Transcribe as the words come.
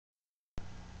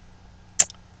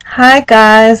Hi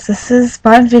guys, this is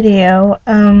my video.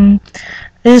 I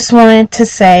just wanted to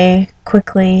say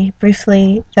quickly,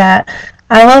 briefly, that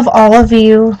I love all of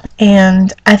you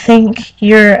and I think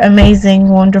you're amazing,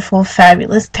 wonderful,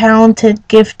 fabulous, talented,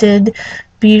 gifted,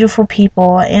 beautiful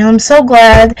people, and I'm so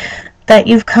glad that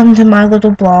you've come to my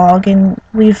little blog and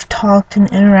we've talked and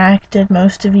interacted,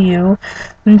 most of you.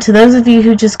 And to those of you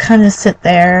who just kind of sit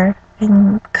there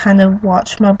and kind of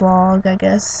watch my blog, I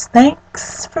guess,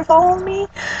 thanks for following me.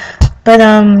 But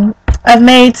I've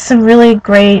made some really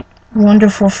great,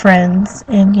 wonderful friends,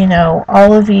 and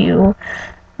all of you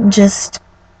just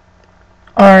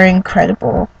are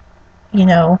incredible.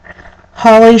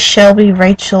 Holly, Shelby,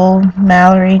 Rachel,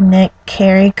 Mallory, Nick,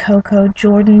 Carrie, Coco,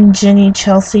 Jordan, Jenny,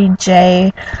 Chelsea,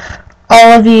 Jay,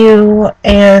 all of you,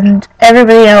 and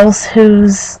everybody else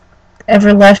who's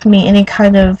ever left me any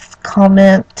kind of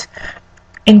comment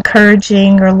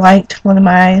encouraging or liked one of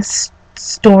my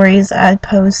stories I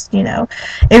post.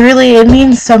 It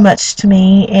means so much to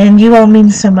me, and you all mean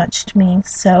so much to me,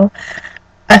 so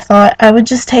I thought I would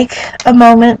just take a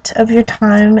moment of your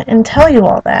time and tell you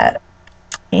all that.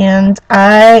 And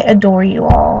I adore you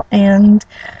all, and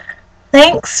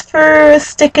thanks for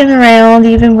sticking around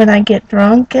even when I get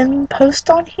drunk and post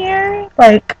on here,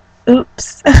 like,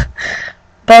 oops.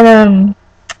 But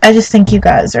I just think you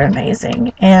guys are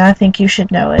amazing, and I think you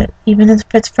should know it, even if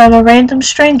it's from a random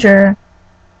stranger.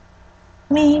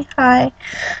 Me, hi.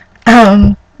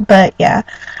 But yeah,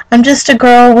 I'm just a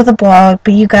girl with a blog,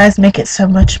 but you guys make it so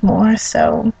much more,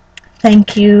 so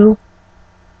thank you.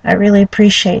 I really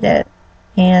appreciate it,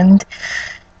 and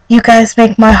you guys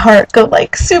make my heart go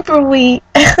like super wheat.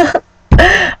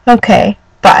 Okay,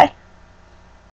 bye.